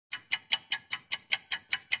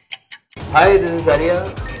Hi, this is Arya.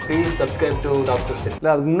 Please subscribe to TalksOfCinema.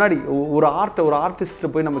 இல்லை அதுக்கு முன்னாடி ஒரு ஆர்டிஸ்ட்டை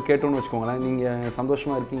போய் நம்ம கேட்டோம்னு வச்சுக்கோங்களேன், நீங்கள்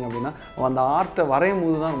சந்தோஷமாக இருக்கீங்க அப்படின்னா அந்த ஆர்ட்டை வரையும்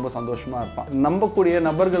போது தான் ரொம்ப சந்தோஷமாக இருப்பான். நம்பக்கூடிய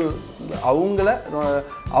நபர்கள்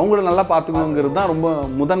அவங்கள நல்லா பார்த்துக்கணுங்கிறது தான் ரொம்ப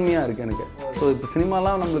முதன்மையாக இருக்குது எனக்கு. ஸோ இப்போ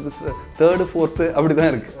சினிமாலாம் நம்மளுக்கு 3rd 4th அப்படி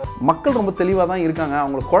தான் இருக்குது. மக்கள் ரொம்ப தெளிவாக தான் இருக்காங்க.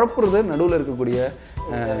 அவங்கள குழப்புறது நடுவில் இருக்கக்கூடிய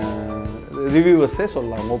ரிவ்யூவர்ஸே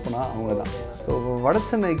சொல்லலாம் ஓப்பனாக அவங்க தான். ஸோ வட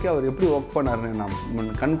சென்னைக்கு அவர் எப்படி ஒர்க் பண்ணாருன்னு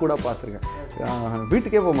நான் கண் கூட பார்த்துருக்கேன்.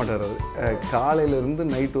 வீட்டுக்கே போக மாட்டார். அவர் காலையிலேருந்து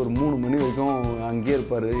நைட்டு ஒரு 3 மணி வரைக்கும் அங்கேயே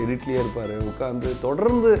இருப்பார், எடிட்லேயே இருப்பார். உட்காந்து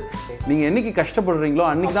தொடர்ந்து நீங்கள் என்றைக்கு கஷ்டப்படுறீங்களோ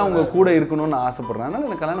அன்றைக்கி தான் உங்கள் கூட இருக்கணும்னு நான் ஆசைப்பட்றேன். அதனால்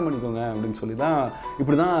எனக்கு கல்யாணம் பண்ணிக்கோங்க அப்படின்னு சொல்லி தான்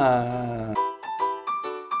இப்படி தான்.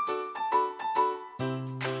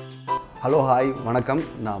 ஹலோ ஹாய் வணக்கம்,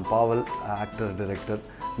 நான் பாவல், ஆக்டர் டைரக்டர்.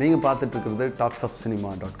 நீங்கள் பார்த்துட்ருக்கிறது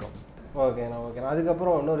TalksOfCinema.com. ஓகேண்ணா.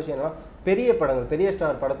 அதுக்கப்புறம் இன்னொரு விஷயம் என்னன்னா, பெரிய படங்கள், பெரிய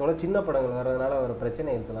ஸ்டார் படத்தோட சின்ன படங்கள் வர்றதுனால ஒரு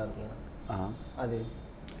பிரச்சனைகள்லாம் இருக்குல்ல, அது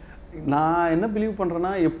நான் என்ன பிலீவ்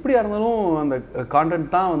பண்ணுறேன்னா, எப்படியா இருந்தாலும் அந்த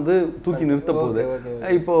கான்டென்ட் தான் வந்து தூக்கி நிறுத்த போகுது.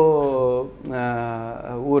 இப்போது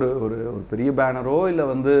ஒரு ஒரு ஒரு பெரிய பேனரோ இல்லை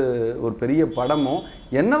வந்து ஒரு பெரிய படமோ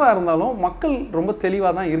என்னவாக இருந்தாலும் மக்கள் ரொம்ப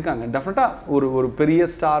தெளிவாக தான் இருக்காங்க. டெஃபினட்டாக ஒரு பெரிய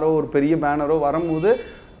ஸ்டாரோ ஒரு பெரிய பேனரோ வரும்போது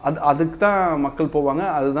அதுக்கு தான் மக்கள் போவாங்க.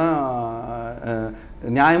 அதுதான்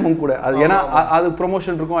நியாயமும் கூட. அது ஏன்னா அது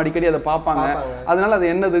ப்ரொமோஷன் இருக்கும், அடிக்கடி அதை பார்ப்பாங்க. அதனால அது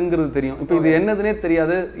என்னதுங்கிறது தெரியும். இப்போ இது என்னதுன்னே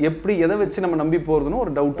தெரியாது, எப்படி எதை வச்சு நம்ம நம்பி போகிறதுன்னு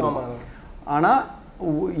ஒரு டவுட் இருக்கும். ஆனால்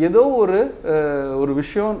ஏதோ ஒரு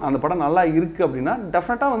விஷயம் அந்த படம் நல்லா இருக்குது அப்படின்னா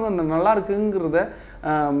டெஃபினட்டாக வந்து அந்த நல்லா இருக்குங்கிறத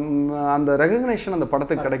அந்த ரெகக்னேஷன் அந்த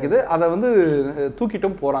படத்துக்கு கிடைக்குது. அதை வந்து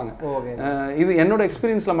தூக்கிட்டும் போகிறாங்க. இது என்னோட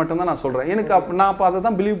எக்ஸ்பீரியன்ஸில் மட்டும்தான் நான் சொல்கிறேன். எனக்கு நான் அப்போ அதை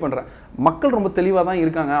தான் பிலீவ் பண்ணுறேன். மக்கள் ரொம்ப தெளிவாக தான்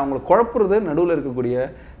இருக்காங்க. அவங்கள குழப்புறது நடுவில் இருக்கக்கூடிய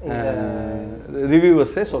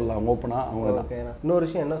ரிவ்யூவர்ஸே சொல்லலாம் ஓப்பனாக அவங்க தான். இன்னொரு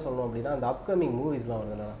விஷயம் என்ன சொல்லணும் அப்படின்னா, அந்த அப்கமிங் மூவிஸ்லாம்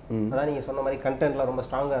வருதுல்ல, அதான் நீங்கள் சொன்ன மாதிரி கண்டென்ட்லாம் ரொம்ப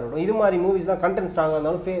ஸ்ட்ராங்காக இருக்கணும். இது மாதிரி மூவிஸ்லாம் கண்டென்ட் ஸ்ட்ராங்காக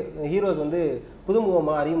இருந்தாலும் ஹீரோஸ் வந்து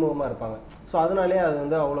புதுமுகமாக அறிமுகமாக இருப்பாங்க. ஸோ அதனாலே அது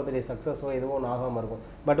வந்து அவ்வளோ பெரிய சக்ஸஸோ எதுவும் ஒன்று ஆகாமல் இருக்கும்.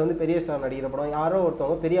 பட் வந்து பெரிய ஸ்டார் நடிக்கிற படம் யாரோ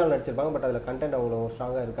ஒருத்தவங்க பெரிய ஆள் நடிச்சிருப்பாங்க, பட் அதில் கண்டென்ட் அவ்வளோ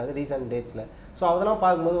ஸ்ட்ராங்காக இருக்காது ரீசெண்ட் டேட்ஸில். ஸோ அதெல்லாம்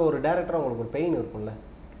பார்க்கும்போது ஒரு டேரக்டர் அவங்களுக்கு ஒரு பெயின் இருக்கும்ல.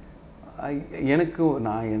 எனக்கு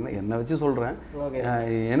நான் என்னை வச்சு சொல்கிறேன்.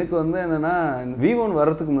 எனக்கு வந்து என்னென்னா, V1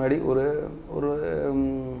 வர்றதுக்கு முன்னாடி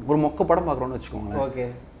ஒரு மொக்க படம் பார்க்குறோன்னு வச்சுக்கோங்களேன். ஓகே.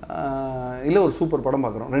 இல்லை ஒரு சூப்பர் படம்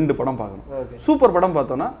பார்க்குறோம், 2 படம் பார்க்குறோம். சூப்பர் படம்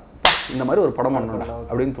பார்த்தோன்னா இந்த மாதிரி ஒரு படம் பண்ணணும்டா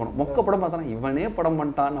அப்படின்னு தோணும். மொக்க படம் பார்த்தோன்னா இவனே படம்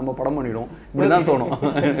பண்ணிட்டான், நம்ம படம் பண்ணிவிடும், இப்படி தான் தோணும்.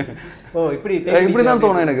 இப்படி தான்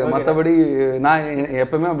தோணும் எனக்கு. மற்றபடி நான்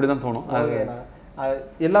எப்பவுமே அப்படி தான் தோணும்.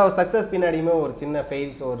 எல்லா சக்ஸஸ் பின்னாடியுமே ஒரு சின்ன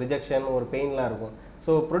ஃபெயில்ஸ், ஒரு ரிஜெக்ஷன், ஒரு பெயின்லாம் இருக்கும்.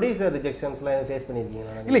 ஸோ ப்ரொடியூசர் ரிஜெக்ஷன்ஸ்லாம் ஃபேஸ்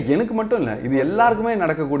பண்ணியிருக்கீங்களா? இல்லை, எனக்கு மட்டும் இல்லை, இது எல்லாருக்குமே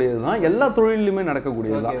நடக்கக்கூடியது தான். எல்லா தொழிலையுமே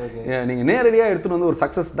நடக்கக்கூடியது தான். நீங்கள் நேரடியாக எடுத்துகிட்டு வந்து ஒரு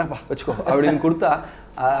சக்ஸஸ் தான்ப்பா வச்சுக்கோ அப்படின்னு கொடுத்தா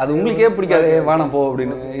அது உங்களுக்கே பிடிக்காது. வேணாம் போ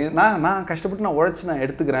அப்படின்னு. நான் கஷ்டப்பட்டு நான் உழைச்சி நான்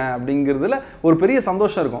எடுத்துக்கிறேன் அப்படிங்கிறதுல ஒரு பெரிய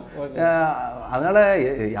சந்தோஷம் இருக்கும். அதனால்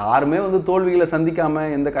யாருமே வந்து தோல்விகளை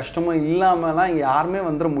சந்திக்காமல் எந்த கஷ்டமும் இல்லாமலாம் இங்கே யாருமே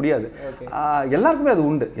வந்துட முடியாது. எல்லாருக்குமே அது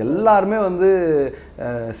உண்டு. எல்லாருமே வந்து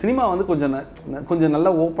சினிமா வந்து கொஞ்சம்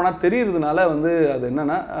நல்லா ஓப்பனாக தெரியுறதுனால வந்து அது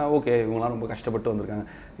என்னென்னா, ஓகே இவங்களாம் ரொம்ப கஷ்டப்பட்டு வந்திருக்காங்க.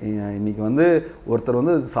 இன்றைக்கி வந்து ஒருத்தர்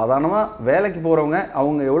வந்து சாதாரணமாக வேலைக்கு போகிறவங்க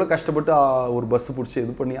அவங்க எவ்வளோ கஷ்டப்பட்டு ஒரு பஸ்ஸு பிடிச்சி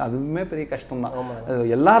இது பண்ணி, அதுவுமே பெரிய கஷ்டம் தான்.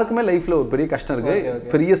 எல்லாருக்குமே லைஃப்பில் ஒரு பெரிய கஷ்டம் இருக்குது,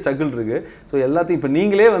 பெரிய ஸ்ட்ரகிள் இருக்குது. ஸோ எல்லாத்தையும் இப்போ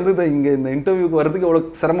நீங்களே வந்து இங்கே இந்த இன்டர்வியூக்கு வரதுக்கு எவ்வளோ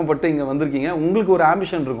சிரமப்பட்டு இங்கே வந்திருக்கீங்க. உங்களுக்கு ஒரு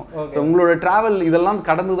ஆம்பிஷன் இருக்கும். ஸோ உங்களோட ட்ராவல் இதெல்லாம்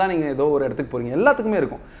கடந்து தான் நீங்கள் ஏதோ ஒரு இடத்துக்கு போகிறீங்க. எல்லாத்துக்குமே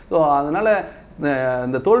இருக்கும். ஸோ அதனால்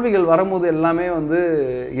இந்த தோல்விகள் வரும்போது எல்லாமே வந்து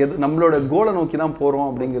நம்மளோட கோலை நோக்கி தான் போகிறோம்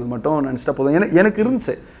அப்படிங்கிறது மட்டும் நினச்சிட்டா போதும். எனக்கு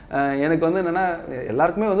இருந்துச்சு. எனக்கு வந்து என்னென்னா,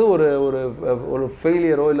 எல்லாருக்குமே வந்து ஒரு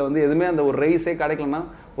ஃபெயிலியரோ இல்லை வந்து எதுவுமே அந்த ஒரு ரைஸே கிடைக்கலன்னா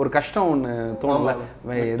ஒரு கஷ்டம் ஒன்று தோணல.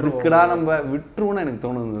 எதுக்குடா நம்ம விட்டுருவோன்னு எனக்கு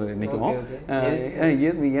தோணுது இன்றைக்கும்.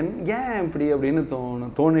 ஏன் இப்படி அப்படின்னு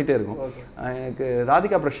தோணிகிட்டே இருக்கும். எனக்கு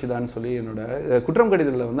ராதிகா பிரஷிதான்னு சொல்லி என்னோட குற்றம்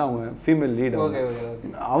கடிதத்தில் வந்து அவங்க ஃபீமேல் லீட்.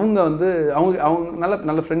 அவங்க வந்து அவங்க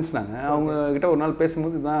நல்ல ஃப்ரெண்ட்ஸ். அவங்க கிட்ட ஒரு நாள்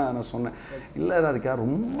பேசும்போது தான் நான் சொன்னேன், இல்லை ராதிகா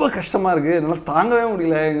ரொம்ப கஷ்டமாக இருக்குது, என்னால் தாங்கவே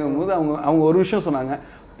முடியலங்கும் போது அவங்க ஒரு விஷயம் சொன்னாங்க,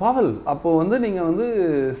 பாவல் அப்போது வந்து நீங்கள் வந்து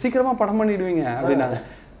சீக்கிரமாக படம் பண்ணிடுவீங்க அப்படின்னாங்க.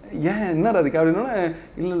 ஏன் என்ன ராதிகா அப்படின்னா,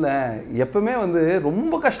 இல்லை எப்பவுமே வந்து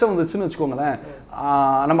ரொம்ப கஷ்டம் வந்துச்சுன்னு வச்சுக்கோங்களேன்,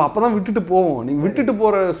 நம்ம அப்போ தான் விட்டுட்டு போவோம். நீங்கள் விட்டுட்டு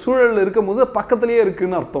போகிற சூழல் இருக்கும் போது பக்கத்துலேயே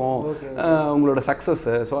இருக்குதுன்னு அர்த்தம் உங்களோட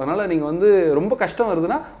சக்ஸஸ்ஸு. ஸோ அதனால் நீங்கள் வந்து ரொம்ப கஷ்டம்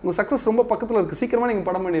வருதுன்னா உங்கள் சக்ஸஸ் ரொம்ப பக்கத்தில் இருக்குது, சீக்கிரமாக நீங்கள்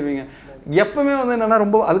படம் பண்ணிடுவீங்க. எப்பவுமே வந்து என்னென்னா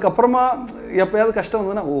ரொம்ப அதுக்கப்புறமா எப்போயாவது கஷ்டம்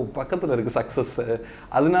வந்ததுன்னா பக்கத்தில் இருக்குது சக்ஸஸ்ஸு,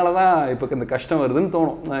 அதனால தான் இப்போ இந்த கஷ்டம் வருதுன்னு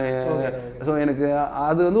தோணும். ஸோ எனக்கு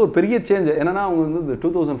அது வந்து ஒரு பெரிய சேஞ்ச். என்னென்னா அவங்க வந்து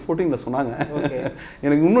 2014 சொன்னாங்க.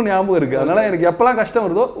 எனக்கு இன்னும் ஞாபகம் இருக்குது. அதனால் எனக்கு எப்போல்லாம் கஷ்டம்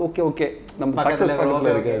வருதோ ஓகே நம்ம சக்ஸஸ்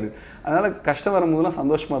பக்கத்தில் இருக்காது அதனால் கஷ்டம் வரும்போதுலாம்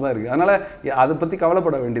சந்தோஷமாக தான் இருக்குது. அதனால் அதை பற்றி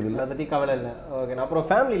கவலைப்பட வேண்டியதில்லை. அதை பற்றி கவலை இல்லை. ஓகே. அப்புறம்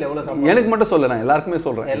ஃபேமிலியில் எவ்வளோ சப்போர்ட்? எனக்கு மட்டும் சொல்ல, நான் எல்லாருக்குமே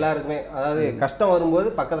சொல்கிறேன். எல்லாருக்குமே, அதாவது கஷ்டம் வரும்போது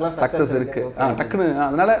பக்கத்தில் சக்ஸஸ் இருக்குது டக்குன்னு,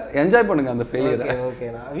 அதனால் என்ஜாய் பண்ணுங்கள் அந்த ஃபெயிலியரை. ஓகே.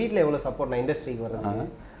 நான் வீட்டில் எவ்வளோ சப்போர்ட் நான் இண்டஸ்ட்ரிக்கு வர்றது?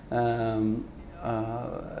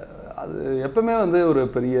 அது எப்பவுமே வந்து ஒரு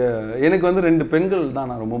பெரிய, எனக்கு வந்து 2 பெண்கள் தான்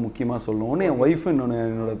நான் ரொம்ப முக்கியமாக சொல்லணும். ஒன்று என் ஒய்ஃபு, இன்னொன்று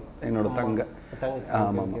என்னோட தங்கை.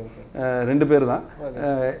 ஆமாம் ஆமாம், 2 பேர் தான்.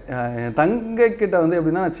 என் தங்கைக்கிட்ட வந்து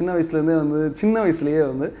எப்படின்னா, நான் சின்ன வயசுலேயே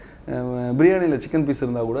வந்து பிரியாணியில் சிக்கன் பீஸ்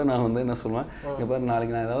இருந்தால் கூட நான் வந்து என்ன சொல்லுவேன், இங்கே பாரு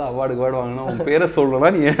நாளைக்கு நான் ஏதாவது அவார்டு வாங்கினா உன் பேரை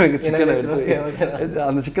சொல்கிறேன்னா நீ எனக்கு சிக்கனை எடுத்து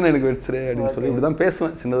அந்த சிக்கனை எனக்கு வச்சிரு அப்படின்னு சொல்லி இப்படி தான்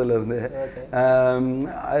பேசுவேன் சின்னதுலேருந்து.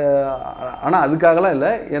 ஆனால் அதுக்காகலாம்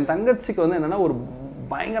இல்லை, என் தங்கச்சிக்கு வந்து என்னென்னா ஒரு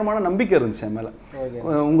பயங்கரமான நம்பிக்கை இருந்துச்சு என் மேலே.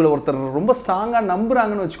 உங்களை ஒருத்தர் ரொம்ப ஸ்ட்ராங்காக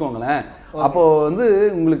நம்புறாங்கன்னு வச்சுக்கோங்களேன், அப்போது வந்து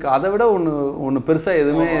உங்களுக்கு அதை விட ஒன்று பெருசாக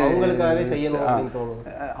எதுவுமே அவங்களுக்காக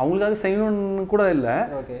செய்யணும்னு கூட இல்லை,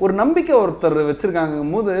 ஒரு நம்பிக்கை ஒருத்தர்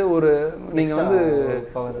வச்சுருக்காங்கும் போது ஒரு நீங்கள் வந்து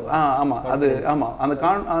ஆமாம் அது ஆமாம் அந்த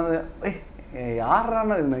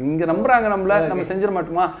யாரான இங்கே நம்புறாங்க நம்ம செஞ்சிட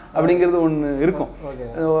மாட்டோமா அப்படிங்கிறது ஒன்று இருக்கும்.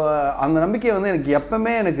 அந்த நம்பிக்கையை வந்து எனக்கு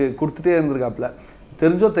எப்பவுமே எனக்கு கொடுத்துட்டே இருந்திருக்காப்புல,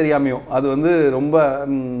 தெரிஞ்சோ தெரியாமையோ. அது வந்து ரொம்ப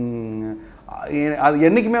அது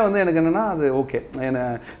என்றைக்குமே வந்து எனக்கு என்னென்னா, அது ஓகே,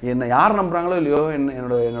 என்னை யார் நம்புகிறாங்களோ இல்லையோ,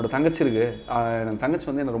 என்னோட தங்கச்சி இருக்குது, என் தங்கச்சி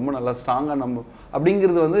வந்து என்னை ரொம்ப நல்லா ஸ்ட்ராங்காக நம்பும்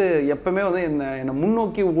அப்படிங்கிறது வந்து எப்பவுமே வந்து என்னை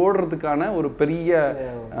முன்னோக்கி ஓடுறதுக்கான ஒரு பெரிய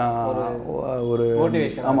ஒரு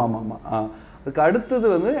ஆமாம் ஆமாம் ஆமாம். அதுக்கு அடுத்தது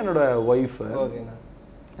வந்து என்னோட ஒய்ஃபு.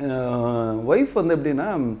 ஒய்ஃப் வந்து எப்படின்னா,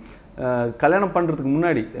 கல்யாணம் பண்ணுறதுக்கு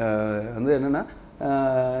முன்னாடி வந்து என்னென்னா,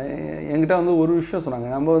 என்கிட்ட வந்து ஒரு விஷயம் சொன்னாங்க.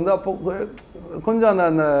 நம்ம வந்து அப்போ கொஞ்சம்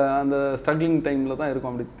அந்த அந்த ஸ்ட்ரகிளிங் டைமில் தான்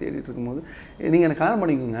இருக்கும். அப்படி தேடிட்டு இருக்கும்போது, நீங்கள் எனக்கு கல்யாணம்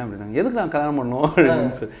பண்ணிக்கோங்க அப்படின்னாங்க. எதுக்கு நான் கல்யாணம் பண்ணணும்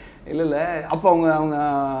அப்படின்னு சொல்லி, இல்லை அப்போ அவங்க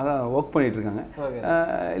அதான் ஒர்க் பண்ணிகிட்ருக்காங்க.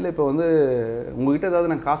 இல்லை இப்போ வந்து உங்கள்கிட்ட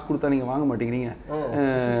ஏதாவது நான் காசு கொடுத்தா நீங்கள் வாங்க மாட்டேங்கிறீங்க,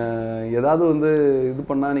 ஏதாவது வந்து இது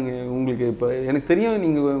பண்ணால் நீங்கள் உங்களுக்கு இப்போ எனக்கு தெரியும்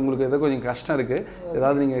உங்களுக்கு ஏதோ கொஞ்சம் கஷ்டம் இருக்குது,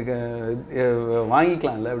 ஏதாவது நீங்கள்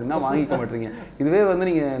வாங்கிக்கலாம்ல அப்படின்னா வாங்கிக்க மாட்டேறீங்க. இதுவே வந்து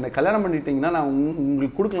நீங்கள் என்னை கல்யாணம் பண்ணிட்டீங்கன்னா நான்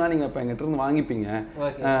உங்களுக்கு கொடுக்கலாம், நீங்கள் இப்போ எங்கிட்ட இருந்து வாங்கிப்பீங்க.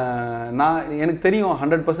 நான் எனக்கு தெரியும்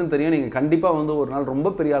 100% தெரியும், நீங்கள் கண்டிப்பாக வந்து ஒரு நாள் ரொம்ப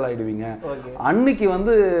பெரிய ஆள் ஆகிடுவீங்க. அன்னைக்கு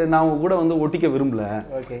வந்து நான் உங்க கூட வந்து ஒட்டிக்க விரும்பல,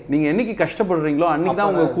 நீங்கள் என்னைக்கு கஷ்டப்படுறீங்களோ அன்னைக்கு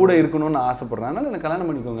தான் உங்கள் கூட இருக்கணும்னு நான் ஆசைப்பட்றேன், அதனால் எனக்கு கல்யாணம்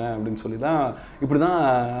பண்ணிக்கோங்க அப்படின்னு சொல்லி தான் இப்படி தான்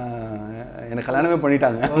என்னை கல்யாணமே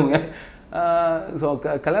பண்ணிட்டாங்க அவங்க. ஸோ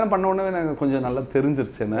கல்யாணம் பண்ண உடனே எனக்கு கொஞ்சம் நல்லா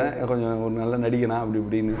தெரிஞ்சிருச்சு, என்ன கொஞ்சம் ஒரு நல்ல நடிகனா அப்படி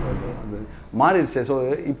இப்படின்னு அது மாறிடுச்சு. ஸோ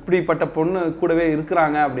இப்படிப்பட்ட பொண்ணு கூடவே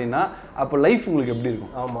இருக்கிறாங்க அப்படின்னா அப்போ லைஃப் உங்களுக்கு எப்படி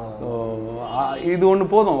இருக்கும்? ஆமாம், இது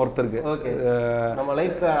ஒன்று போதும் ஒருத்தருக்கு. நம்ம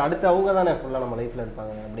லைஃப் அடுத்து அவங்க தானே ஃபுல்லாக நம்ம லைஃப்பில்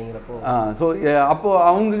இருப்பாங்க அப்படிங்கிறப்போ. ஸோ அப்போது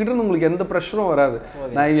அவங்ககிட்ட இருந்து உங்களுக்கு எந்த ப்ரெஷரும் வராது.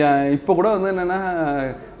 நான் இப்போ கூட வந்து என்னென்னா,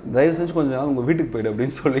 தயவு செஞ்சு கொஞ்சம் நாள் உங்கள் வீட்டுக்கு போய்டு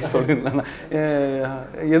அப்படின்னு சொல்லியிருந்தேன்.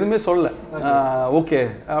 எதுவுமே சொல்ல, ஓகே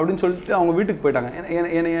அப்படின்னு சொல்லிட்டு அவங்க வீட்டுக்கு போயிட்டாங்க.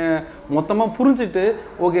 என்னைய மொத்தமாக புரிஞ்சுட்டு,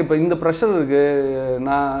 ஓகே இப்போ இந்த ப்ரெஷர் இருக்குது,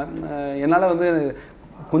 என்னால் வந்து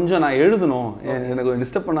கொஞ்சம் நான் எழுதணும், எனக்கு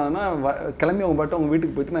டிஸ்டர்ப் பண்ணாதுன்னா கிளம்பி அவங்க பாட்டு அவங்க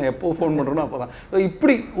வீட்டுக்கு போயிட்டு நான் எப்போ ஃபோன் பண்ணுறேனோ அப்போ தான். ஸோ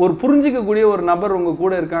இப்படி ஒரு புரிஞ்சிக்கக்கூடிய ஒரு நபர் உங்கள்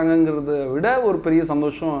கூட இருக்காங்கங்கிறத விட ஒரு பெரிய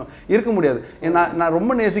சந்தோஷம் இருக்க முடியாது. நான்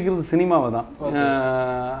ரொம்ப நேசிக்கிறது சினிமாவை தான்.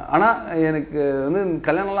 ஆனால் எனக்கு வந்து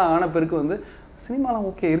கல்யாணம்லாம் ஆன பிறகு வந்து சினிமாலாம்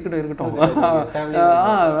ஓகே இருக்கட்டும்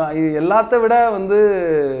எல்லாத்த விட வந்து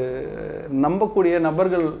நம்பக்கூடிய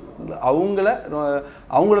நபர்கள்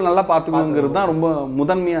அவங்கள நல்லா பார்த்துக்கணுங்கிறது தான் ரொம்ப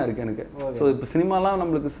முதன்மையாக இருக்குது எனக்கு. ஸோ இப்போ சினிமாலாம்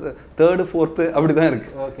நம்மளுக்கு 3rd 4th அப்படி தான்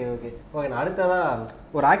இருக்குது. Okay okay okay. நான் அடுத்ததாக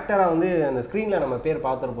ஒரு ஆக்டராக வந்து அந்த ஸ்க்ரீனில் நம்ம பேர்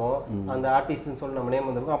பார்த்துருப்போம், அந்த ஆர்டிஸ்ட்னு சொல்லி நம்ம நேம்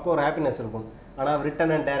வந்திருக்கோம், அப்போ ஒரு ஹாப்பினஸ் இருக்கும். ஆனால்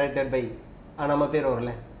ரிட்டன் அண்ட் டைரக்டட் பை நம்ம பேர்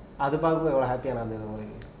வரல, அது பார்க்கும்போது எவ்வளோ ஹாப்பியாக இருந்தது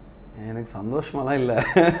உங்களுக்கு? எனக்கு சந்தோஷமாலாம் இல்லை,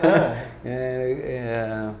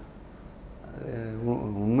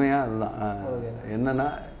 உண்மையாக அதுதான். என்னென்னா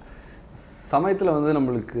சமயத்தில் வந்து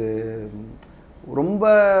நம்மளுக்கு ரொம்ப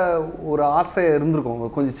ஒரு ஆசை இருந்திருக்கும்,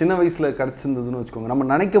 கொஞ்சம் சின்ன வயசில் கிடச்சிருந்ததுன்னு வச்சுக்கோங்க. நம்ம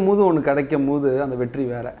நினைக்கும் போது ஒன்று கிடைக்கும் போது அந்த வெற்றி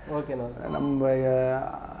வேறு. நம்ம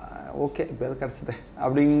ஓகே இப்போ எது கிடச்சிதே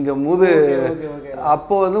அப்படிங்கும் போது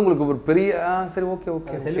அப்போ வந்து உங்களுக்கு ஒரு பெரிய சரி ஓகே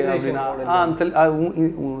ஓகே ஓகே அப்படின்னா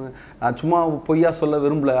நான் சும்மா பொய்யா சொல்ல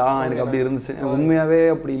விரும்பல, எனக்கு அப்படி இருந்துச்சு, உண்மையாகவே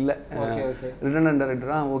அப்படி இல்லை. Return and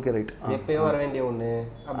director okay right எப்பயோ வர வேண்டிய ஒன்று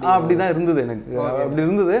அப்படி தான் இருந்தது எனக்கு, அப்படி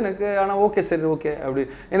இருந்தது எனக்கு. ஆனால் ஓகே சரி ஓகே அப்படி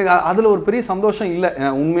எனக்கு அதில் ஒரு பெரிய சந்தோஷம் இல்லை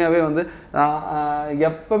உண்மையாகவே. வந்து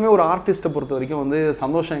எப்பவுமே ஒரு ஆர்டிஸ்ட்டை பொறுத்த வரைக்கும் வந்து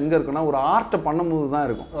சந்தோஷம் எங்கே இருக்குன்னா ஒரு ஆர்ட்டை பண்ணும்போது தான்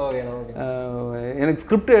இருக்கும். எனக்கு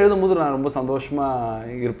ஸ்கிரிப்ட் எழுதும் பண்ணும்போது நான் ரொம்ப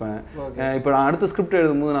சந்தோஷமாக இருப்பேன். இப்போ நான் அடுத்த ஸ்கிரிப்ட்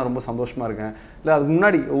எழுதும்போது நான் ரொம்ப சந்தோஷமாக இருக்கேன். இல்லை அதுக்கு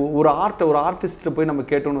முன்னாடி ஒரு ஆர்ட்டிஸ்ட்டை போய் நம்ம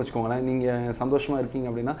கேட்டோன்னு வச்சுக்கோங்களேன், நீங்கள் சந்தோஷமாக இருக்கீங்க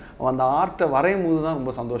அப்படின்னா அந்த ஆர்ட்டை வரையும் போது தான்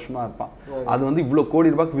ரொம்ப சந்தோஷமாக இருப்பான். அது வந்து இவ்வளோ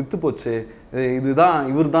கோடி ரூபாய்க்கு விற்று போச்சு, இதுதான்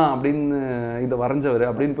இவர் தான் அப்படின்னு இதை வரைஞ்சவர்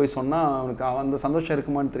அப்படின்னு போய் சொன்னால் அவனுக்கு அந்த சந்தோஷம்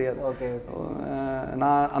இருக்குமான்னு தெரியாது.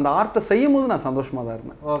 நான் அந்த ஆர்ட்டை செய்யும் போது நான் சந்தோஷமாக தான்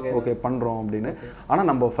இருந்தேன். ஓகே பண்ணுறோம் அப்படின்னு. ஆனால்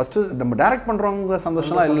நம்ம ஃபஸ்ட்டு நம்ம டைரக்ட் பண்ணுறவங்க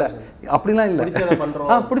சந்தோஷம்லாம் இல்லை, அப்படிலாம் இல்லை,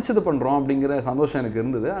 பிடிச்சது பண்ணுறோம் அப்படிங்கிற சந்தோஷம் எனக்கு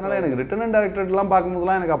இருந்தது. அதனால் எனக்கு ரிட்டன் அண்ட் டைரக்டர்லாம்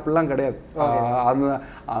பார்க்கும்போதுலாம் எனக்கு அப்படிலாம் கிடையாது.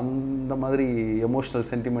 அந்த மாதிரி எமோஷனல்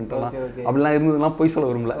சென்டிமெண்ட்லாம் அப்படிலாம் இருந்ததுலாம் போய்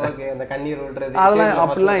சொல்ல விரும்பல. அதெல்லாம்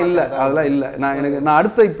அப்படிலாம் இல்லை, அதெல்லாம் இல்லை. நான்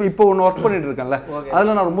அடுத்த இப்போ ஒன்று ஒர்க் பண்ணிட்டு இருக்கேன்ல,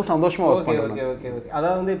 அதில் நான் ரொம்ப சந்தோஷமா ஒர்க் பண்ணுறேன்.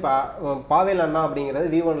 அதாவது வந்து இப்போ பாவேல் அண்ணா அப்படிங்கிறது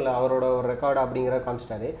V1ல அவரோட ஒரு ரெக்கார்டு அப்படிங்கிற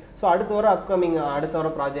காமிச்சிட்டாரு. ஸோ அடுத்த வர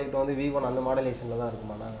ப்ராஜெக்ட் வந்து V1 அந்த மாடலேஷனில் தான்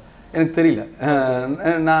இருக்குமா? எனக்கு தெரியல.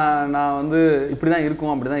 நான் வந்து இப்படி தான்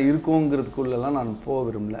இருக்கும் அப்படி தான் இருக்குங்கிறதுக்குள்ளெல்லாம் நான் போக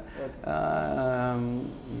விரும்பல.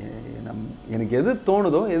 எனக்கு எது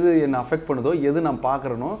தோணுதோ, எது என்னை அஃபெக்ட் பண்ணுதோ, எது நான்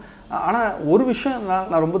பார்க்குறேனோ. ஆனால் ஒரு விஷயம்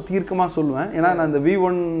நான் ரொம்ப தீர்க்கமாக சொல்லுவேன். ஏன்னா நான் இந்த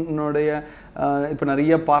V1னுடைய இப்போ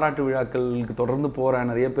நிறைய பாராட்டு விழாக்களுக்கு தொடர்ந்து போகிறேன்.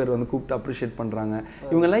 நிறைய பேர் வந்து கூப்பிட்டு அப்ரிஷியேட் பண்ணுறாங்க.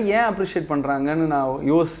 இவங்கெல்லாம் ஏன் அப்ரிஷியேட் பண்ணுறாங்கன்னு நான்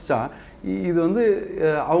யோசித்தா, இது வந்து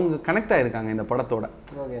அவங்க கனெக்ட் ஆகிருக்காங்க இந்த படத்தோட.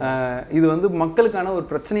 இது வந்து மக்களுக்கான ஒரு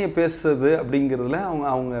பிரச்சனையை பேசுறது அப்படிங்கிறதுல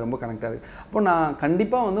அவங்க ரொம்ப கனெக்ட் ஆகிருக்கு. அப்போ நான்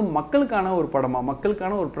கண்டிப்பாக வந்து மக்களுக்கான ஒரு படமாக,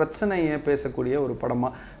 மக்களுக்கான ஒரு பிரச்சனையை பேசக்கூடிய ஒரு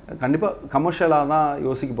படமாக கண்டிப்பாக கமர்ஷியலாக தான்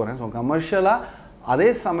யோசிக்க போகிறேன். ஸோ கமர்ஷியலாக அதே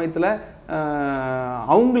சமயத்தில்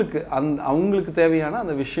அவங்களுக்கு தேவையான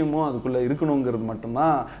அந்த விஷயமும் அதுக்குள்ளே இருக்கணுங்கிறது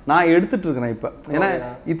மட்டும்தான் நான் எடுத்துகிட்டு இருக்கிறேன் இப்போ. ஏன்னா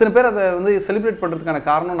இத்தனை பேர் அதை வந்து செலிப்ரேட் பண்ணுறதுக்கான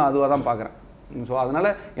காரணம் நான் அதுவாக தான் பார்க்குறேன். ஸோ அதனால்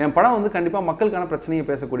என் படம் வந்து கண்டிப்பாக மக்களுக்கான பிரச்சனையை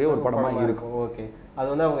பேசக்கூடிய ஒரு படமாக இருக்கும். ஓகே, அது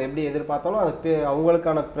வந்து அவங்க எப்படி எதிர்பார்த்தாலும் அது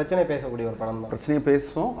அவங்களுக்கான பிரச்சனை பேசக்கூடிய ஒரு படம் தான். பிரச்சனையை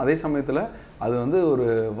பேசும், அதே சமயத்தில் அது வந்து ஒரு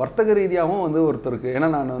வர்த்தக ரீதியாகவும் வந்து ஒருத்தருக்கு, ஏன்னா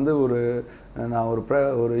நான் வந்து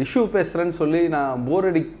ஒரு இஷ்யூ பேசுகிறேன்னு சொல்லி நான் போர்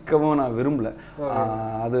அடிக்கவும் நான் விரும்பலை.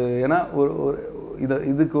 அது ஏன்னா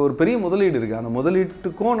இதுக்கு ஒரு பெரிய முதலீடு இருக்குது. அந்த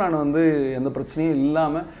முதலீட்டுக்கும் நான் வந்து எந்த பிரச்சனையும்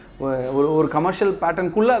இல்லாமல் ஒரு கமர்ஷியல்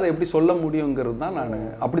பேட்டர்னுக்குள்ளே அதை எப்படி சொல்ல முடியுங்கிறது தான் நான்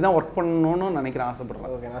அப்படி தான் ஒர்க் பண்ணணும்னு நினைக்கிறேன்,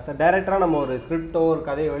 ஆசைப்படுறேன். ஓகே, நான் டேரக்டராக நம்ம ஒரு ஸ்கிரிப்டோ ஒரு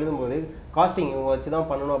கதையை எழுதும்போது காஸ்டிங் இவங்க வச்சு தான்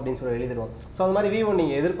பண்ணணும் அப்படின்னு சொல்லி எழுதிடுவோம். ஸோ அது மாதிரி V1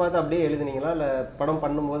 நீங்கள் எதிர்பார்த்து அப்படியே எழுதுனீங்களா, இல்லை படம்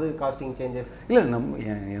பண்ணும்போது காஸ்டிங் சேஞ்சஸ்? இல்லை,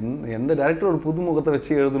 எந்த டேரக்டர் ஒரு புது முகத்தை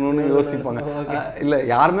வச்சு எழுதணும்னு யோசிப்பாங்க. இல்லை,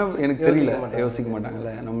 யாருமே எனக்கு தெரியல யோசிக்க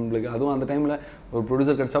மாட்டாங்கல்ல நம்மளுக்கு. அதுவும் அந்த டைமில் ஒரு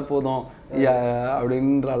ப்ரொடியூசர் கிடச்சா போதும்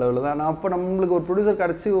அப்படின்ற அளவில் தான். நான் அப்போ நம்மளுக்கு ஒரு ப்ரொடியூசர்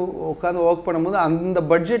கிடச்சி உட்காந்து ஒர்க் பண்ணும்போது அந்த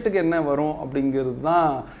பட்ஜெட்டுக்கு என்ன வரும் அப்படிங்கிறது தான்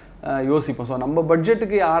யோசிப்போம். ஸோ நம்ம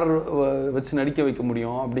பட்ஜெட்டுக்கு யார் வச்சு நடிக்க வைக்க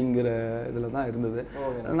முடியும் அப்படிங்கிற இதில் தான் இருந்தது.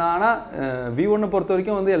 ஆனால் V1 பொறுத்த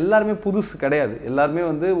வரைக்கும் வந்து எல்லாருமே புதுசு கிடையாது. எல்லாருமே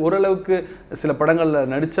வந்து ஓரளவுக்கு சில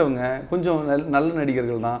படங்களில் நடித்தவங்க, கொஞ்சம் நல்ல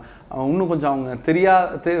நடிகர்கள் தான். இன்னும் கொஞ்சம் அவங்க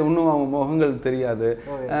இன்னும் அவங்க முகங்கள் தெரியாது.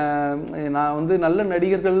 நான் வந்து நல்ல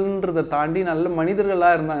நடிகர்கள்ன்றதை தாண்டி நல்ல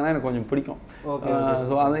மனிதர்களாக இருந்தாங்கன்னா எனக்கு கொஞ்சம் பிடிக்கும்.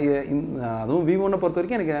 ஸோ அதுவும் V1 பொறுத்த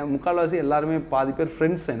வரைக்கும் எனக்கு முக்கால்வாசி எல்லாருமே பாதி பேர்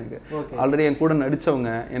ஃப்ரெண்ட்ஸ். எனக்கு ஆல்ரெடி என் கூட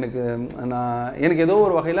நடித்தவங்க, எனக்கு ஏதோ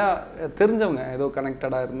ஒரு வகையில் தெரிஞ்சவங்க, ஏதோ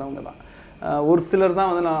கனெக்டடாக இருந்தவங்க தான். ஒரு சிலர் தான்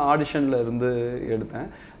வந்து நான் ஆடிஷனில் இருந்து எடுத்தேன்.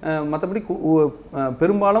 மற்றபடி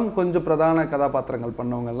பெரும்பாலும் கொஞ்சம் பிரதான கதாபாத்திரங்கள்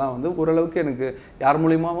பண்ணவங்கெல்லாம் வந்து ஓரளவுக்கு எனக்கு யார்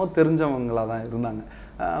மூலியமாகவும் தெரிஞ்சவங்களாக தான் இருந்தாங்க.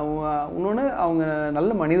 இன்னொன்று அவங்க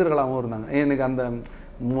நல்ல மனிதர்களாகவும் இருந்தாங்க. எனக்கு அந்த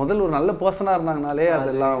முதல் ஒரு நல்ல பர்சனாக இருந்தாங்கனாலே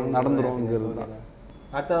அதெல்லாம் நடந்துரும்ங்கிறது தான்.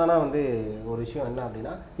 அடுத்ததானா வந்து ஒரு விஷயம் என்ன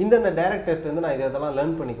அப்படின்னா, இந்த டேரக்டர்ஸ் வந்து நான் இதெல்லாம்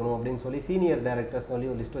லேர்ன் பண்ணிக்கணும் அப்படின்னு சொல்லி சீனியர் டேரக்டர்ஸ் சொல்லி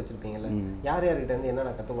ஒரு லிஸ்ட் வச்சுருக்கீங்கல்ல, யார்கிட்ட வந்து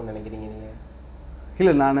என்னென்ன கற்றுக்கணும்னு நினைக்கிறீங்க நீங்கள்?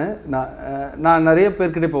 இல்லை, நான் நிறைய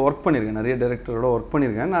பேர்கிட்ட இப்போ ஒர்க் பண்ணியிருக்கேன், நிறைய டைரக்டரோட ஒர்க்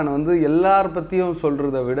பண்ணியிருக்கேன். நான் வந்து எல்லார் பற்றியும்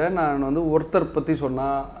சொல்கிறத விட நான் வந்து ஒருத்தர் பற்றி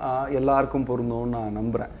சொன்னால் எல்லாருக்கும் பொருந்தும்னு நான்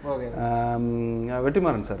நம்புகிறேன்.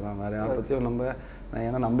 வெற்றிமாறன் சார் தான், வேறு யாரை பற்றியும்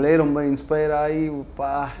ஏன்னா நம்மளே ரொம்ப இன்ஸ்பயர் ஆகி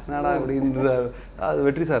என்னடா அப்படின்ற அது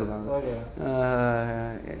வெற்றி சார் தான்.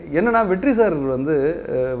 என்னன்னா வெற்றி சார் வந்து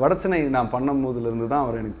வடச்சென்னை நான் பண்ணும் போதுலேருந்து தான்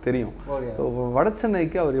அவர் எனக்கு தெரியும்.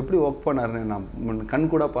 வடச்சென்னைக்கு அவர் எப்படி ஒர்க் பண்ணாருன்னு நான்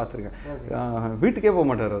கண் கூட பார்த்துருக்கேன். வீட்டுக்கே போக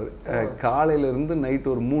மாட்டார் அவர். காலையிலேருந்து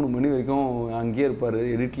நைட்டு ஒரு 3 மணி வரைக்கும் அங்கேயே இருப்பார்,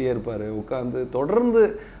 எடிட்லேயே இருப்பார். உட்காந்து தொடர்ந்து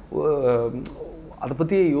அதை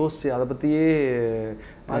பற்றியே யோசிச்சு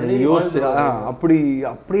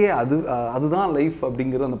அப்படியே அதுதான் லைஃப்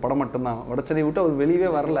அப்படிங்கிறது அந்த படம் மட்டும்தான். வடச்சென்னை விட்டு அவர் வெளியவே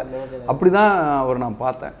வரல. அப்படி தான் அவர் நான்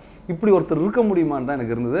பார்த்தேன். இப்படி ஒருத்தர் இருக்க முடியுமான்னு தான்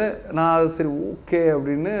எனக்கு இருந்தது. நான் அது சரி ஓகே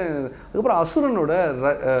அப்படின்னு. அதுக்கப்புறம் அசுரனோட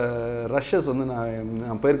ரஷ்ஷஸ் வந்து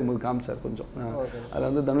நான் போயிருக்கும்போது காமிச்சார் கொஞ்சம். அதில்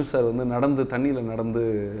வந்து தனுஷ் சார் வந்து நடந்து தண்ணியில் நடந்து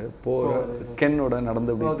போகிற கென்னோட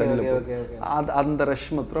நடந்து அப்படி தண்ணியில் அந்த ரஷ்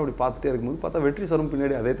மாத்திரம் அப்படி பார்த்துட்டே இருக்கும்போது பார்த்தா வெற்றி சாரும்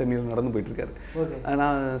பின்னாடி அதே தண்ணியில் நடந்து போயிட்டு இருக்காரு.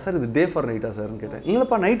 நான் சார் இது டே ஃபார் நைட்டா சார்னு கேட்டேன்.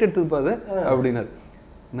 இல்லைப்பா நைட் எடுத்துப்பா அது அப்படின்னாரு.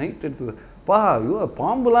 நைட் எடுத்தது பா ஐயோ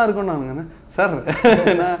பாம்புலாம் இருக்கும். நானுங்க சார்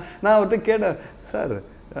நான் அவர்கிட்ட கேட்டேன், சார்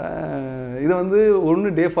இதை வந்து ஒன்று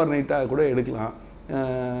டே ஃபார் நைட்டாக கூட எடுக்கலாம்,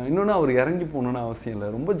 இன்னொன்று அவர் இறங்கி போகணுன்னு அவசியம் இல்லை,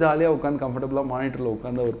 ரொம்ப ஜாலியாக உட்காந்து கம்ஃபர்டபுளாக மானிட்டரில்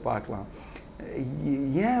உட்காந்து அவர் பார்க்கலாம்.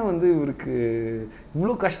 ஏன் வந்து இவருக்கு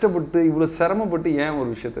இவ்வளோ கஷ்டப்பட்டு இவ்வளோ சிரமப்பட்டு ஏன் ஒரு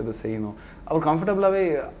விஷயத்தை இதை செய்யணும்? அவர் கம்ஃபர்டபுளாகவே,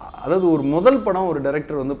 அதாவது ஒரு முதல் படம் ஒரு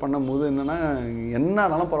டைரக்டர் வந்து பண்ணும்போது என்னென்னா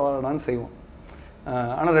என்னன்னாலும் பரவாயில்லடான்னு செய்வோம்.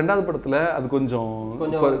 ஆனால் ரெண்டாவது படத்தில் அது கொஞ்சம்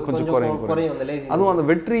குறையும். அதுவும் அந்த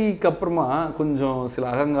வெற்றிக்கு அப்புறமா கொஞ்சம் சில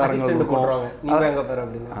அகங்காரங்கள் இருக்கும்.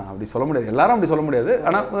 அப்படி சொல்ல முடியாது, எல்லாரும் அப்படி சொல்ல முடியாது.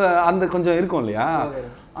 ஆனால் அந்த கொஞ்சம் இருக்கும் இல்லையா,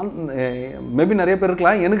 மேபி நிறைய பேர்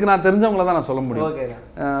இருக்கலாம். எனக்கு நான் தெரிஞ்சவங்கள தான் நான் சொல்ல முடியும்.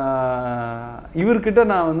 இவர்கிட்ட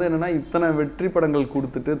நான் வந்து என்னென்னா இத்தனை வெற்றி படங்கள்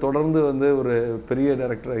கொடுத்துட்டு தொடர்ந்து வந்து ஒரு பெரிய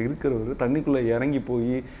டைரக்டராக இருக்கிறவர் தண்ணிக்குள்ளே இறங்கி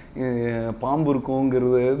போய் பாம்பு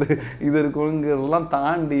இருக்குங்கிறது இது இருக்குங்கிறதெல்லாம்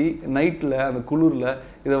தாண்டி நைட்டில் அந்த குளிரில்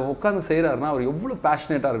இதை உட்காந்து செய்கிறாருன்னா அவர் எவ்வளோ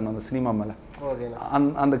பேஷனேட்டாக இருக்கணும் அந்த சினிமா மேலே.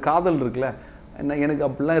 அந்த காதல் இருக்குல்ல, எனக்கு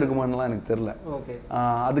அப்படிலாம் இருக்குமான்லாம் எனக்கு தெரில.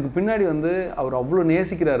 அதுக்கு பின்னாடி வந்து அவர் அவ்வளோ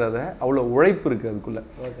நேசிக்கிறார், அதை அவ்வளோ உழைப்பு இருக்குது அதுக்குள்ளே.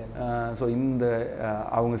 ஸோ இந்த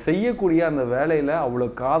அவங்க செய்யக்கூடிய அந்த வேலையில் அவ்வளோ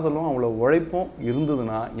காதலும் அவ்வளோ உழைப்பும்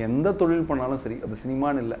இருந்ததுன்னா எந்த தொழில் பண்ணாலும் சரி, அது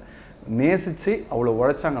சினிமான்னு இல்லை, நேசித்து அவ்வளோ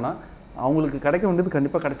உழைச்சாங்கன்னா அவங்களுக்கு கிடைக்க வேண்டியது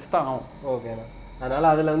கண்டிப்பாக கிடைச்சி தான் ஆகும். ஓகேண்ணா.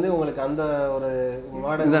 அதனால் அதில் வந்து உங்களுக்கு அந்த ஒரு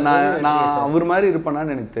இதை நான் அவர் மாதிரி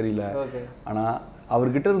இருப்பேனான்னு எனக்கு தெரியல. ஆனால்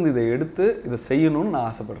அவர்கிட்ட இருந்து இதை எடுத்து இதை செய்யணும்னு நான்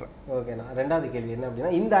ஆசைப்படுறேன். ஓகேண்ணா. ரெண்டாவது கேள்வி என்ன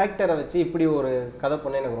அப்படின்னா, இந்த ஆக்டரை வச்சு இப்படி ஒரு கதை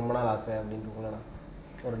பண்ண எனக்கு ரொம்ப நாள் ஆசை அப்படின்ட்டு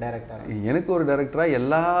ஒரு டைரக்டர். எனக்கு ஒரு டைரக்டராக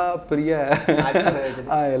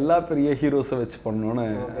எல்லா பெரிய ஹீரோஸை வச்சு பண்ணணும்னு.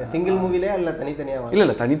 சிங்கிள் மூவிலே இல்லை தனித்தனியாக?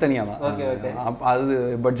 இல்லை தனித்தனியாக தான். Okay okay. அது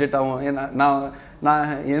பட்ஜெட்டாகவும் நான்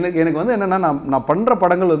எனக்கு வந்து என்னென்னா நான் பண்ணுற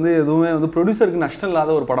படங்கள் வந்து எதுவுமே வந்து ப்ரொடியூசருக்கு நஷ்டம்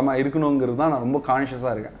இல்லாத ஒரு படமாக இருக்கணுங்கிறது தான் நான் ரொம்ப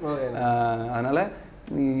கான்ஷியஸாக இருக்கேன். அதனால்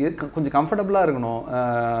கொஞ்சம் கம்ஃபர்டபுளாக இருக்கணும்.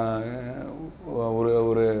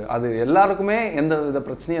 ஒரு அது எல்லாருக்குமே எந்த வித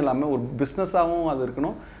பிரச்சனையும் இல்லாமல் ஒரு பிஸ்னஸாகவும் அது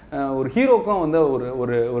இருக்கணும். ஒரு ஹீரோக்கும் வந்து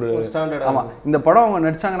ஒரு ஒரு ஆமாம், இந்த படம் அவங்க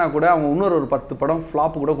நடிச்சாங்கன்னா கூட அவங்க இன்னொரு ஒரு 10 படம்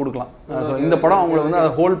ஃப்ளாப் கூட கொடுக்கலாம். ஸோ இந்த படம் அவங்கள வந்து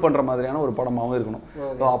அதை ஹோல்ட் பண்ணுற மாதிரியான ஒரு படமாகவும் இருக்கணும்.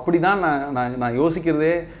 ஸோ அப்படி தான் நான்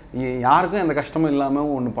யோசிக்கிறதே, யாருக்கும் எந்த கஷ்டமும்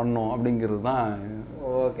இல்லாமல் ஒன்று பண்ணணும் அப்படிங்கிறது தான்.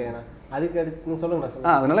 ஓகேண்ணா. அதுக்கு அடுத்து சொல்லுங்க.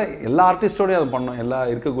 அதனால எல்லா ஆர்டிஸ்டோடய அதை பண்ணோம், எல்லாம்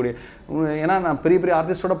இருக்கக்கூடிய. ஏன்னா நான் பெரிய பெரிய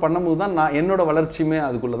ஆர்டிஸ்டோட பண்ணும்போது தான் நான் என்னோட வளர்ச்சியுமே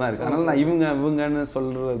அதுக்குள்ளே தான் இருக்குது. அதனால் நான் இவங்கன்னு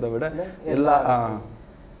சொல்கிறத விட எல்லா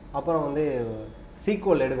அப்புறம் வந்து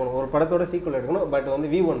சீக்குவல் எடுக்கணும், ஒரு படத்தோட சீக்குவல் எடுக்கணும். பட் வந்து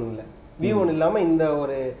V1 இல்லை, V1 இல்லாமல் இந்த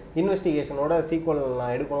ஒரு இன்வெஸ்டிகேஷனோட சீக்குவல்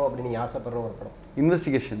நான் எடுக்கணும் அப்படின்னு நீங்கள் ஆசைப்படுற ஒரு படம்.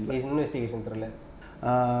 இன்வெஸ்டிகேஷன் த்ரில்லர்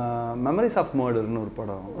மெமரிஸ் ஆஃப் மர்டர்னு ஒரு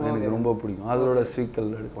படம் எனக்கு ரொம்ப பிடிக்கும். அதோட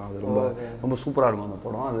சீக்வல் எடுக்கலாம். அது ரொம்ப சூப்பராக இருக்கும் அந்த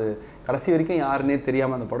படம். அது கடைசி வரைக்கும் யாருன்னே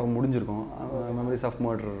தெரியாமல் அந்த படம் முடிஞ்சிருக்கும். மெமரிஸ் ஆஃப்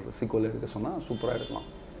மர்டர் சீக்வல் எடுக்க சொன்னால் சூப்பராக எடுக்கலாம்.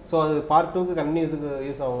 ஸோ அது பார்ட் 2க்கு கண்டினியூஸுக்கு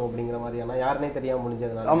யூஸ் ஆகும் அப்படிங்கிற மாதிரியான, யாருன்னே தெரியாமல்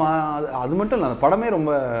முடிஞ்சதுனால. ஆமாம், அது மட்டும் இல்லை, அந்த படமே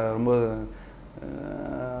ரொம்ப ரொம்ப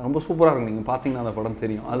ரொம்ப சூப்பராக இருக்கும். நீங்கள் பார்த்தீங்கன்னா அந்த படம்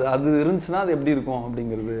தெரியும். அது இருந்துச்சுன்னா அது எப்படி இருக்கும்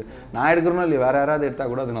அப்படிங்கிறது. நான் எடுக்கிறோன்னா இல்லை, வேறு யாராவது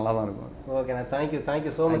எடுத்தால் கூட அது நல்லா தான் இருக்கும். ஓகேண்ணா.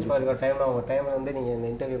 Thank you so much for your time. உங்கள் டைமை வந்து நீங்கள் இந்த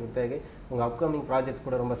இன்டர்வியூ கொடுத்ததுக்கு, உங்கள் அப்கமிங் ப்ராஜெக்ட்ஸ்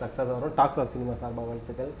கூட ரொம்ப சக்ஸஸாக வரும். டாக்ஸ் ஆஃப் சினிமா சார்பாக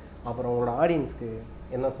வாழ்த்துக்கள். அப்புறம் உங்களோட ஆடியன்ஸ்க்கு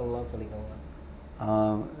என்ன சொல்லலாம்னு சொல்லிக்கோங்க.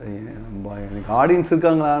 எனக்கு ஆடியன்ஸ்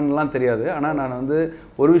இருக்காங்களான்லாம் தெரியாது. ஆனால் நான் வந்து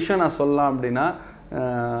ஒரு விஷயம் நான் சொல்லலாம் அப்படின்னா,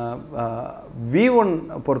 V1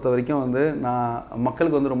 பொறுத்த வரைக்கும் வந்து நான்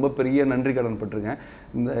மக்களுக்கு வந்து ரொம்ப பெரிய நன்றி கடன் பட்டிருக்கேன்.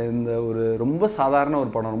 இந்த ஒரு ரொம்ப சாதாரண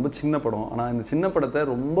ஒரு படம், ரொம்ப சின்ன படம். ஆனால் இந்த சின்ன படத்தை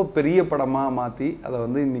ரொம்ப பெரிய படமாக மாற்றி அதை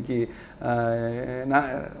வந்து இன்றைக்கி நான்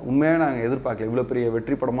உண்மையாக நாங்கள் எதிர்பார்க்கல, இவ்வளோ பெரிய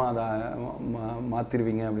வெற்றி படமாக அதை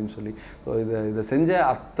மாற்றிடுவீங்க அப்படின்னு சொல்லி. ஸோ இதை செஞ்ச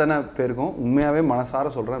அத்தனை பேருக்கும் உண்மையாகவே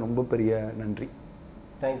மனசார சொல்கிறேன், ரொம்ப பெரிய நன்றி.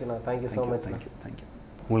 தேங்க்யூண்ணா. Thank you so much. தேங்க்யூ.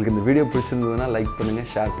 உங்களுக்கு இந்த வீடியோ பிடிச்சிருந்ததுன்னா லைக் பண்ணுங்கள்,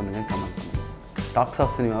 ஷேர் பண்ணுங்கள், கமெண்ட் பண்ணுங்கள். டாக்ஸ்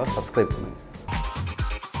ஆஃப் சினிமாவை சப்ஸ்கிரைப் பண்ணுங்கள்.